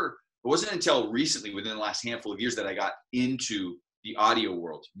it wasn't until recently, within the last handful of years, that I got into the audio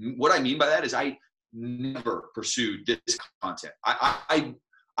world. What I mean by that is I never pursued this content. I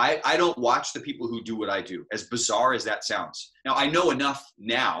don't watch the people who do what I do, as bizarre as that sounds. Now, I know enough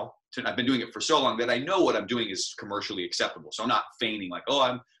now, I've been doing it for so long that I know what I'm doing is commercially acceptable. So I'm not feigning like,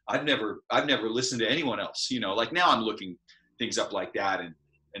 oh, I've never listened to anyone else. You know, like now I'm looking things up like that and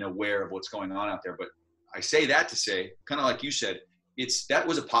aware of what's going on out there. But I say that to say, kind of like you said, that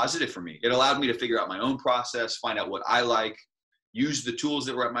was a positive for me. It allowed me to figure out my own process, find out what I like, use the tools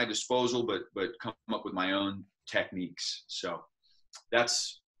that were at my disposal, but come up with my own techniques. So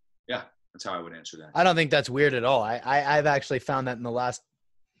that's how I would answer that. I don't think that's weird at all. I've actually found that in the last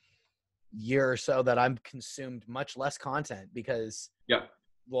year or so that I'm consumed much less content because,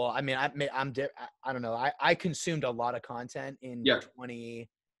 well, I mean, I don't know. I consumed a lot of content in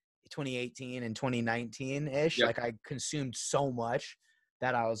 2018 and 2019 ish. Like I consumed so much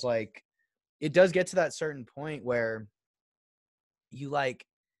that I was like, it does get to that certain point where you like,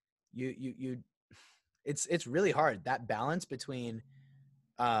 it's really hard, that balance between,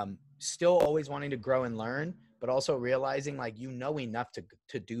 still always wanting to grow and learn, but also realizing like, you know, enough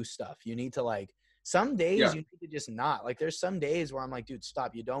to do stuff. You need to like, some days you need to just not like, there's some days where I'm like, dude,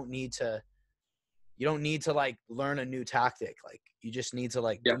 stop. You don't need to like learn a new tactic. Like you just need to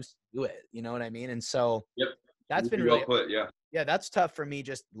like do it. You know what I mean? And so that's been really, that's tough for me.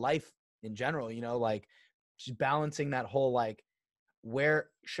 Just life in general, you know, like just balancing that whole, like, where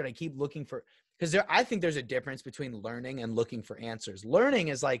should I keep looking for, because I think there's a difference between learning and looking for answers. Learning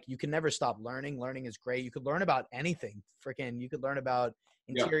is like, you can never stop learning. Learning is great. You could learn about anything. You could learn about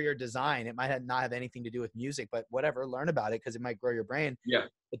interior design. It might not have anything to do with music, but whatever, learn about it because it might grow your brain.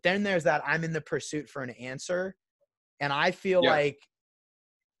 But then there's that I'm in the pursuit for an answer. And I feel like,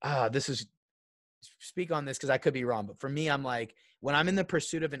 speak on this because I could be wrong, but for me, I'm like, when I'm in the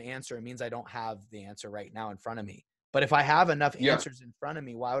pursuit of an answer, it means I don't have the answer right now in front of me. But if I have enough answers in front of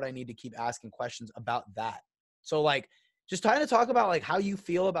me, why would I need to keep asking questions about that? So like, just trying to talk about like how you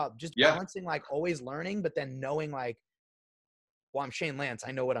feel about just balancing, like always learning, but then knowing like, well, I'm Shane Lance,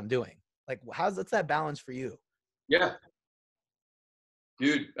 I know what I'm doing. Like, what's that balance for you? Yeah,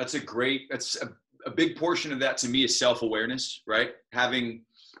 dude, that's a big portion of that to me is self-awareness, right? Having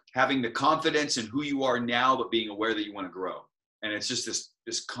having the confidence in who you are now, but being aware that you want to grow. And it's just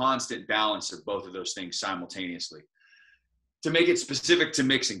this constant balance of both of those things simultaneously. To make it specific to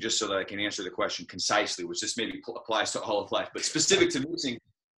mixing, just so that I can answer the question concisely, which this maybe applies to all of life, but specific to mixing,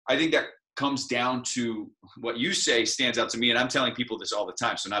 I think that comes down to what you say stands out to me. And I'm telling people this all the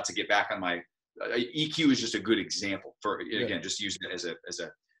time. So not to get back on my EQ is just a good example for, again, just using it as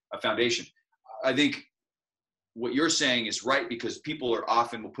a foundation. I think what you're saying is right, because people are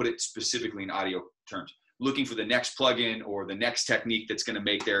often, will put it specifically in audio terms, looking for the next plugin or the next technique that's going to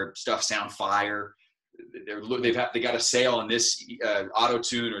make their stuff sound fire. They got a sale on this auto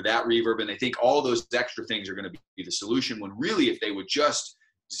tune or that reverb, and they think all those extra things are going to be the solution, when really if they would just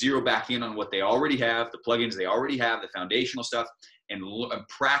zero back in on what they already have, the plugins they already have, the foundational stuff, and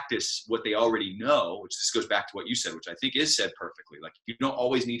practice what they already know, which this goes back to what you said, which I think is said perfectly. Like, you don't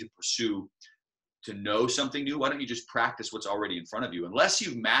always need to pursue to know something new. Why don't you just practice what's already in front of you? Unless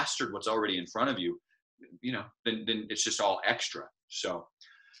you've mastered what's already in front of you, then it's just all extra. So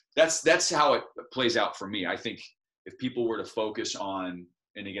that's how it plays out for me. I think if people were to focus on,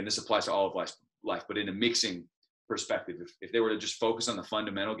 and again, this applies to all of life, but in a mixing perspective, if they were to just focus on the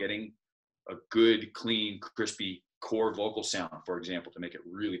fundamental, getting a good, clean, crispy core vocal sound, for example, to make it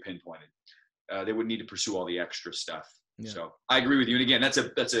really pinpointed, they wouldn't need to pursue all the extra stuff. Yeah. So I agree with you. And again,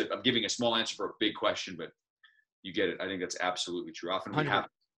 I'm giving a small answer for a big question, but you get it. I think that's absolutely true. Often we have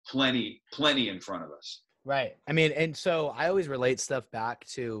plenty in front of us. Right. I mean, and so I always relate stuff back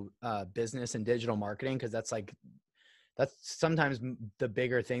to business and digital marketing, because that's sometimes the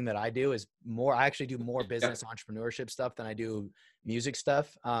bigger thing that I do is more. I actually do more business entrepreneurship stuff than I do music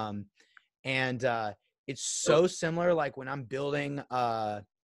stuff. And it's so similar. Like when I'm building a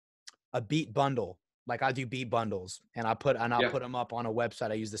beat bundle, like I do beat bundles, and I'll put them up on a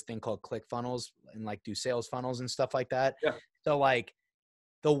website. I use this thing called ClickFunnels and like do sales funnels and stuff like that. Yeah. So like,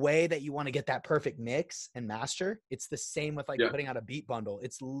 the way that you want to get that perfect mix and master, it's the same with putting out a beat bundle.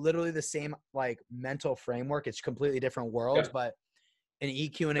 It's literally the same like mental framework. It's completely different worlds, but an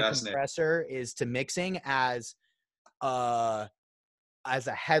EQ and a compressor is to mixing as a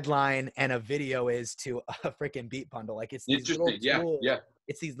headline, and a video is to a freaking beat bundle. Like it's these little tools. Yeah.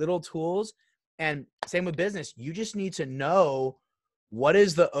 It's these little tools. And same with business. You just need to know what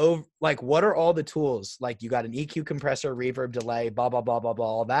are all the tools? Like you got an EQ, compressor, reverb, delay, blah, blah, blah, blah, blah,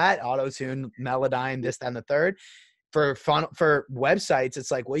 all that, auto-tune, Melodyne, this, that, and the third. For websites,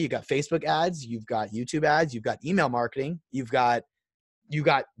 it's like, well, you got Facebook ads, you've got YouTube ads, you've got email marketing, you got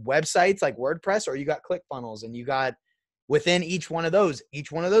websites like WordPress, or you got ClickFunnels, and you got within each one of those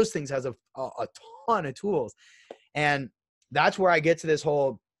things has a ton of tools. And that's where I get to this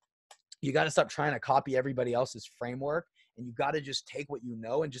whole, you got to stop trying to copy everybody else's framework. And you got to just take what you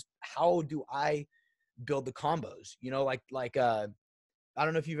know and just, how do I build the combos? I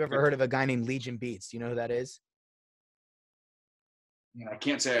don't know if you've ever heard of a guy named Legion Beats. Do you know who that is? Yeah, I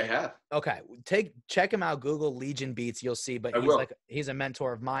can't say I have. Okay. Check him out. Google Legion Beats. You'll see, but he's a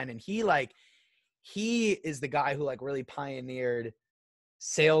mentor of mine. And he is the guy who really pioneered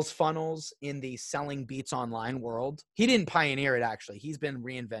sales funnels in the selling beats online world. He didn't pioneer it, actually. He's been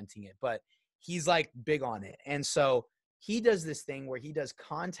reinventing it, but he's big on it. And so he does this thing where he does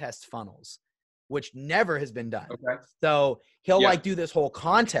contest funnels, which never has been done. Okay. So he'll do this whole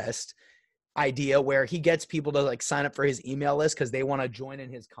contest idea where he gets people to sign up for his email list because they want to join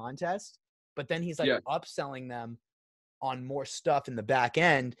in his contest. But then he's upselling them on more stuff in the back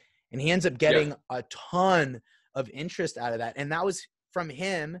end. And he ends up getting a ton of interest out of that. And that was from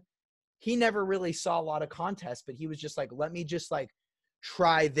him. He never really saw a lot of contests, but he was just let me just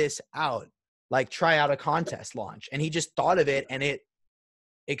try this out. Try out a contest launch. And he just thought of it and it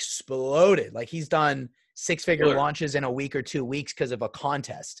exploded. He's done 6-figure launches in a week or 2 weeks because of a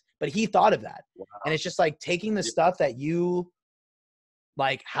contest, but he thought of that. Wow. And it's just taking the stuff that you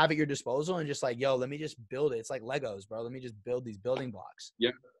have at your disposal and just yo, let me just build it. It's like Legos, bro. Let me just build these building blocks.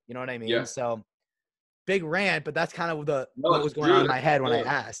 Yeah. You know what I mean? Yeah. So big rant, but that's kind of what was going on in my head when I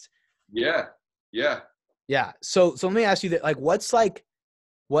asked. Yeah. Yeah. Yeah. So let me ask you that,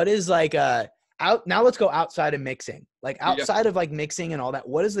 what is now let's go outside of mixing, outside of mixing and all that.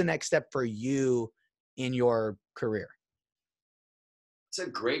 What is the next step for you in your career? It's a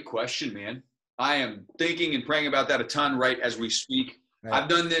great question, man. I am thinking and praying about that a ton right as we speak. Right. I've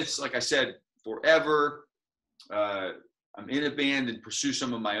done this, like I said, forever. I'm in a band and pursue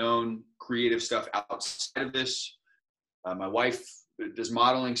some of my own creative stuff outside of this. My wife does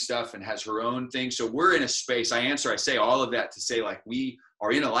modeling stuff and has her own thing. So we're in a space, I say all of that to say we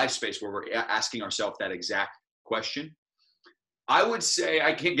are in a life space where we're asking ourselves that exact question. I would say,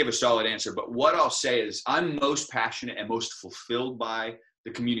 I can't give a solid answer, but what I'll say is I'm most passionate and most fulfilled by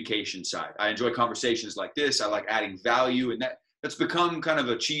the communication side. I enjoy conversations like this. I like adding value, and that's become kind of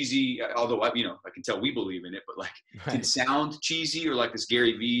a cheesy, although I can tell we believe in it, but like can sound cheesy or like this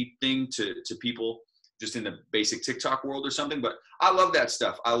Gary Vee thing to people just in the basic TikTok world or something. But I love that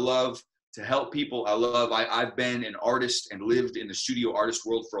stuff. I love to help people. I've been an artist and lived in the studio artist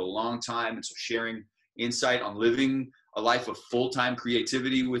world for a long time. And so sharing insight on living a life of full-time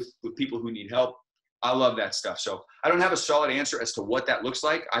creativity with people who need help. I love that stuff. So I don't have a solid answer as to what that looks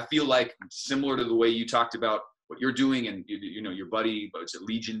like. I feel like similar to the way you talked about what you're doing and your buddy, it's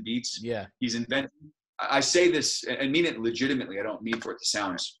Legion Beats. Yeah. He's inventing. I say this and mean it legitimately. I don't mean for it to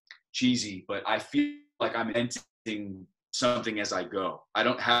sound cheesy, but I feel like I'm inventing something as I go. I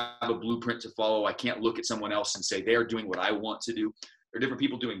don't have a blueprint to follow. I can't look at someone else and say they're doing what I want to do. There are different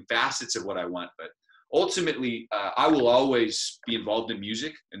people doing facets of what I want, but ultimately, I will always be involved in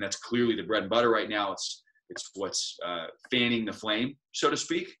music, and that's clearly the bread and butter right now. It's what's fanning the flame, so to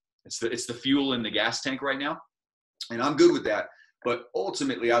speak. It's the fuel in the gas tank right now, and I'm good with that. But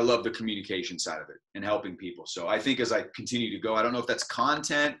ultimately, I love the communication side of it and helping people. So I think as I continue to go, I don't know if that's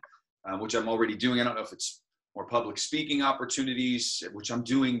content, which I'm already doing. I don't know if it's more public speaking opportunities, which I'm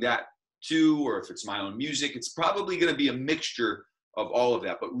doing that too, or if it's my own music. It's probably going to be a mixture of all of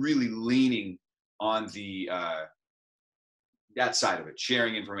that, but really leaning on the that side of it,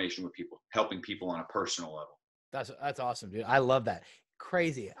 sharing information with people, helping people on a personal level. That's awesome, dude. I love that.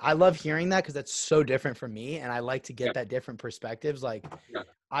 Crazy. I love hearing that because that's so different from me, and I like to get that different perspectives. Like,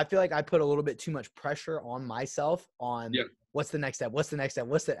 I feel like I put a little bit too much pressure on myself on what's the next step,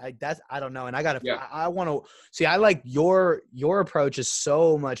 I don't know, and I gotta. I want to see. I like your approach is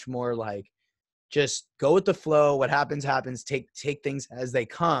so much more like just go with the flow. What happens happens. Take things as they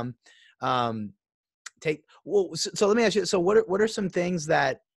come. So let me ask you, so what are some things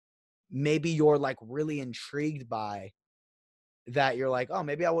that maybe you're like really intrigued by that you're like, oh,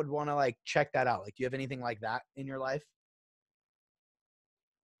 maybe I would want to like check that out? Like, do you have anything like that in your life?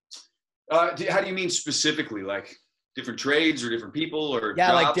 How do you mean specifically? Like different trades or different people or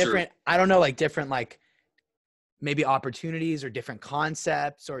jobs, like different, I don't know, like different, like maybe opportunities or different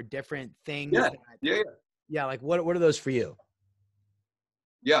concepts or different things. Yeah. Like what are those for you?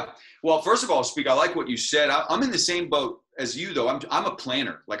 Yeah. Well, first of all, I like what you said. I'm in the same boat as you, though. I'm a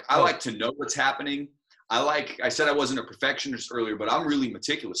planner. Like, I like to know what's happening. I said I wasn't a perfectionist earlier, but I'm really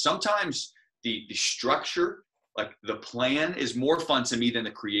meticulous. Sometimes the structure, like the plan, is more fun to me than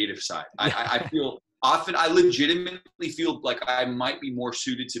the creative side. I feel often, I legitimately feel like I might be more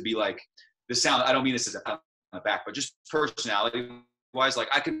suited to be like the sound. I don't mean this as a pat on the back, but just personality wise, like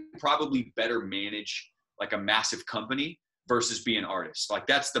I could probably better manage like a massive company versus be an artist. Like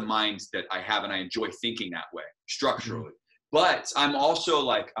that's the mind that I have, and I enjoy thinking that way structurally. Mm-hmm. But I'm also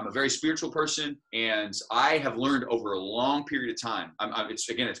like, I'm a very spiritual person, and I have learned over a long period of time.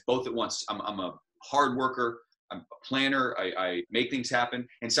 It's both at once. I'm a hard worker. I'm a planner. I make things happen.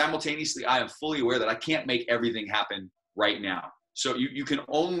 And simultaneously, I am fully aware that I can't make everything happen right now. So you can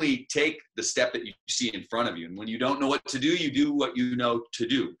only take the step that you see in front of you. And when you don't know what to do, you do what you know to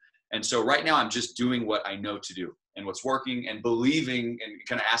do. And so right now I'm just doing what I know to do and what's working, and believing and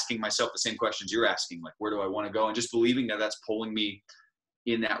kind of asking myself the same questions you're asking, like, where do I want to go? And just believing that that's pulling me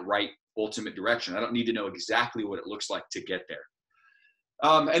in that right ultimate direction. I don't need to know exactly what it looks like to get there.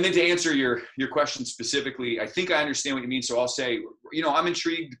 And then to answer your question specifically, I think I understand what you mean. So I'll say, I'm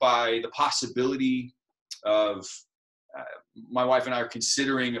intrigued by the possibility of my wife and I are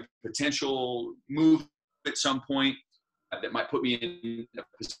considering a potential move at some point that might put me in a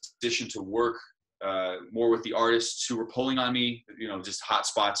position to work more with the artists who are pulling on me, just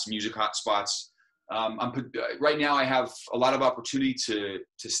music hotspots. Right now I have a lot of opportunity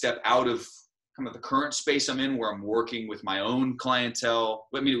to step out of kind of the current space I'm in, where I'm working with my own clientele.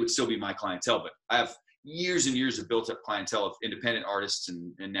 I mean, it would still be my clientele, but I have years and years of built up clientele of independent artists.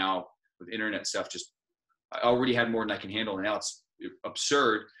 And now with internet stuff, I already had more than I can handle. And now it's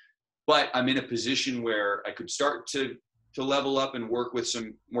absurd, but I'm in a position where I could start to level up and work with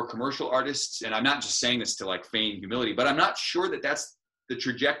some more commercial artists. And I'm not just saying this to like feign humility, but I'm not sure that that's the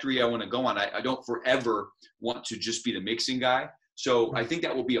trajectory I want to go on. I don't forever want to just be the mixing guy. So I think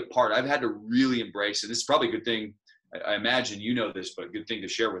that will be a part I've had to really embrace. And this is probably a good thing. I imagine you know this, but a good thing to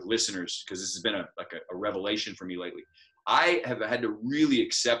share with listeners, because this has been a revelation for me lately. I have had to really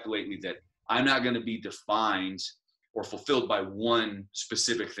accept lately that I'm not going to be defined or fulfilled by one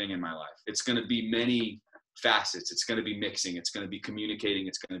specific thing in my life. It's going to be many facets. It's going to be mixing. It's going to be communicating.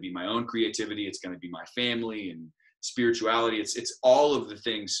 It's going to be my own creativity. It's going to be my family and spirituality. It's all of the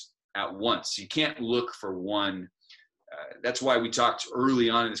things at once. You can't look for one. That's why we talked early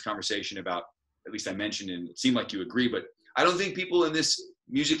on in this conversation about, at least I mentioned, and it seemed like you agree, but I don't think people in this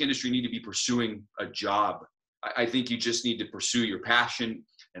music industry need to be pursuing a job. I think you just need to pursue your passion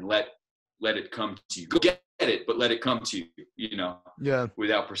and let it come to you. Go get it, but let it come to you, Yeah.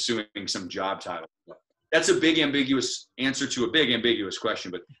 without pursuing some job title. That's a big ambiguous answer to a big ambiguous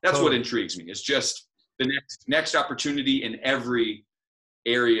question, but that's Totally. what intrigues me. It's just the next opportunity in every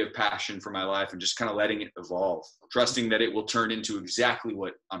area of passion for my life, and just kind of letting it evolve, trusting that it will turn into exactly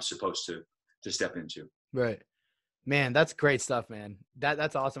what I'm supposed to step into. Right. Man, that's great stuff, man.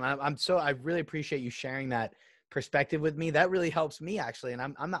 That's awesome. I really appreciate you sharing that perspective with me. That really helps me actually.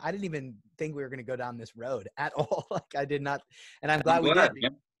 And I didn't even think we were going to go down this road at all. Like I did not, and I'm glad we did.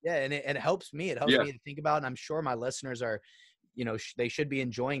 Man. Yeah. And it helps me. It helps me to think about, and I'm sure my listeners are, they should be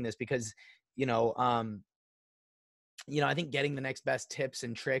enjoying this because, I think getting the next best tips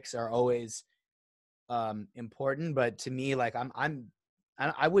and tricks are always important. But to me, like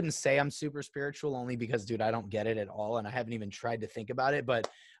I wouldn't say I'm super spiritual, only because, dude, I don't get it at all. And I haven't even tried to think about it, but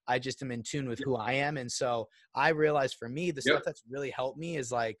I just am in tune with who I am. And so I realized for me, the stuff that's really helped me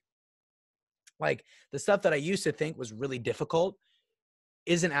is like the stuff that I used to think was really difficult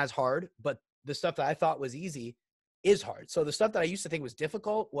isn't as hard, but the stuff that I thought was easy is hard. So the stuff that I used to think was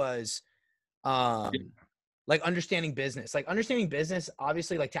difficult was, like understanding business,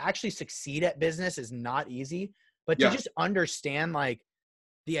 obviously, like to actually succeed at business is not easy, but to just understand like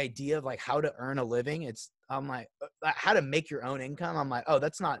the idea of like how to earn a living, I'm like, how to make your own income. I'm like, oh,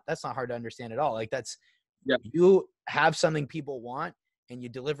 that's not hard to understand at all. Like you have something people want and you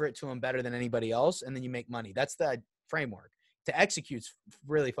deliver it to them better than anybody else. And then you make money. That's the framework. To execute's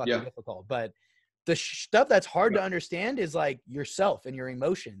really fucking difficult, but the stuff that's hard to understand is like yourself and your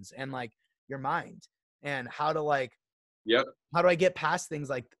emotions and like your mind and how to like, how do I get past things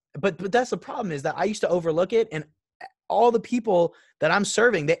like, but that's the problem, is that I used to overlook it, and all the people that I'm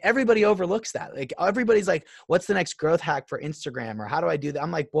serving, everybody overlooks that. Like everybody's like, what's the next growth hack for Instagram? Or how do I do that?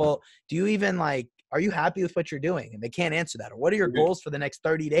 I'm like, well, do you even like, are you happy with what you're doing? And they can't answer that. Or what are your goals for the next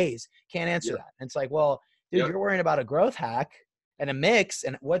 30 days? Can't answer that. And it's like, well, dude, you're worrying about a growth hack and a mix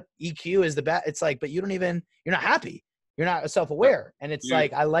and what EQ is the best. It's like, but you're not happy. You're not self-aware. And it's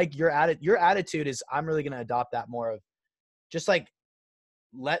like, I like your attitude is, I'm really going to adopt that more of just like,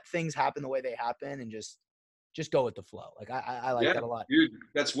 let things happen the way they happen and just go with the flow. Like I like that a lot. Dude,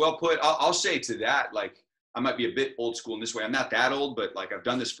 that's well put. I'll say to that, like, I might be a bit old school in this way. I'm not that old, but like I've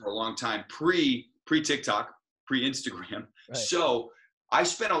done this for a long time, pre TikTok, pre Instagram. Right. So I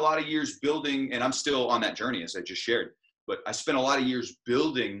spent a lot of years building, and I'm still on that journey, as I just shared, but I spent a lot of years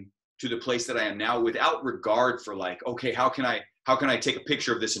building to the place that I am now without regard for like, okay, how can I take a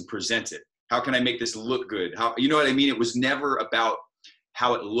picture of this and present it? How can I make this look good? You know what I mean? It was never about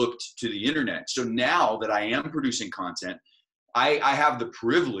how it looked to the internet. So now that I am producing content, I have the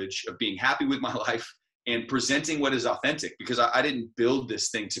privilege of being happy with my life and presenting what is authentic, because I didn't build this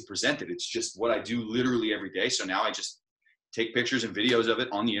thing to present it. It's just what I do literally every day. So now I just take pictures and videos of it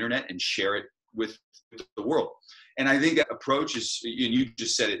on the internet and share it with the world. And I think that approach is, and you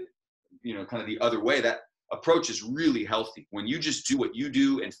just said it, kind of the other way, that approach is really healthy. When you just do what you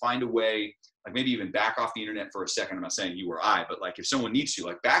do and find a way, like maybe even back off the internet for a second. I'm not saying you or I, but like if someone needs to,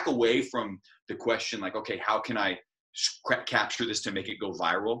 like back away from the question, like, okay, how can I capture this to make it go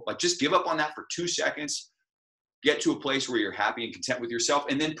viral? Like just give up on that for 2 seconds, get to a place where you're happy and content with yourself,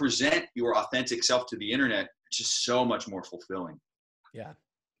 and then present your authentic self to the internet. It's just so much more fulfilling. Yeah.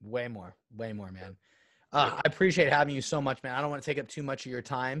 Way more, man. I appreciate having you so much, man. I don't want to take up too much of your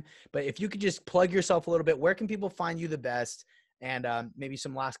time, but if you could just plug yourself a little bit, where can people find you the best? And maybe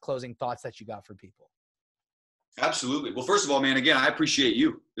some last closing thoughts that you got for people. Absolutely. Well, first of all, man, again, I appreciate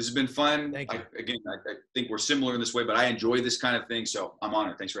you. This has been fun. Thank you. I think we're similar in this way, but I enjoy this kind of thing. So I'm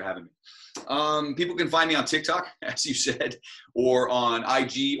honored. Thanks for having me. People can find me on TikTok, as you said, or on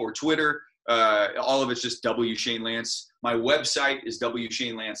IG or Twitter. All of it's just W Shane Lance. My website is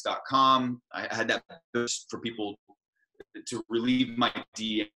wshanelance.com. I had that for people to relieve my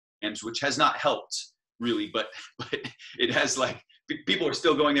DMs, which has not helped really, but it has, like, people are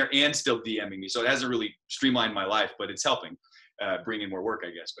still going there and still DMing me. So it hasn't really streamlined my life, but it's helping bring in more work,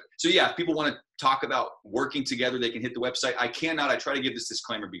 I guess. But so yeah, if people want to talk about working together, they can hit the website. I try to give this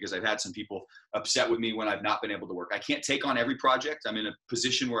disclaimer because I've had some people upset with me when I've not been able to work. I can't take on every project. I'm in a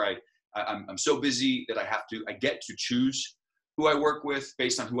position where I'm so busy that I get to choose who I work with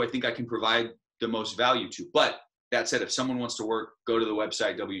based on who I think I can provide the most value to. But that said, if someone wants to work, go to the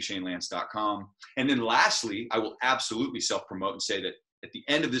website, wshanelance.com. And then lastly, I will absolutely self-promote and say that at the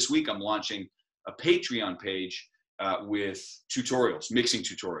end of this week, I'm launching a Patreon page with tutorials, mixing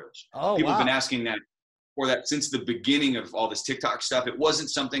tutorials. Oh, People wow. have been asking for that since the beginning of all this TikTok stuff. It wasn't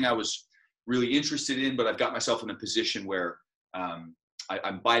something I was really interested in, but I've got myself in a position where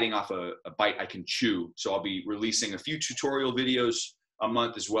I'm biting off a bite I can chew. So I'll be releasing a few tutorial videos a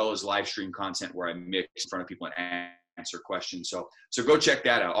month, as well as live stream content where I mix in front of people and answer questions. So go check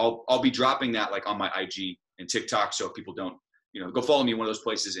that out. I'll be dropping that like on my IG and TikTok. So if people don't, go follow me in one of those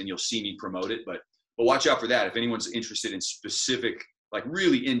places and you'll see me promote it. But watch out for that. If anyone's interested in specific, like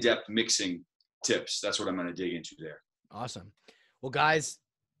really in-depth mixing tips, that's what I'm going to dig into there. Awesome. Well, guys,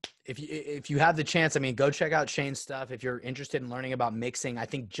 if you have the chance, I mean, go check out Shane's stuff. If you're interested in learning about mixing, I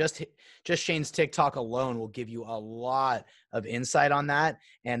think just Shane's TikTok alone will give you a lot of insight on that.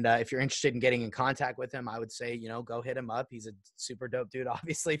 And if you're interested in getting in contact with him, I would say, go hit him up. He's a super dope dude,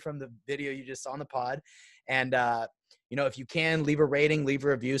 obviously, from the video you just saw on the pod. And, if you can, leave a rating, leave a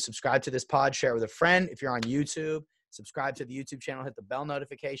review, subscribe to this pod, share it with a friend. If you're on YouTube, subscribe to the YouTube channel, hit the bell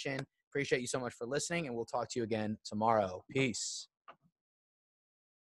notification. Appreciate you so much for listening, and we'll talk to you again tomorrow. Peace.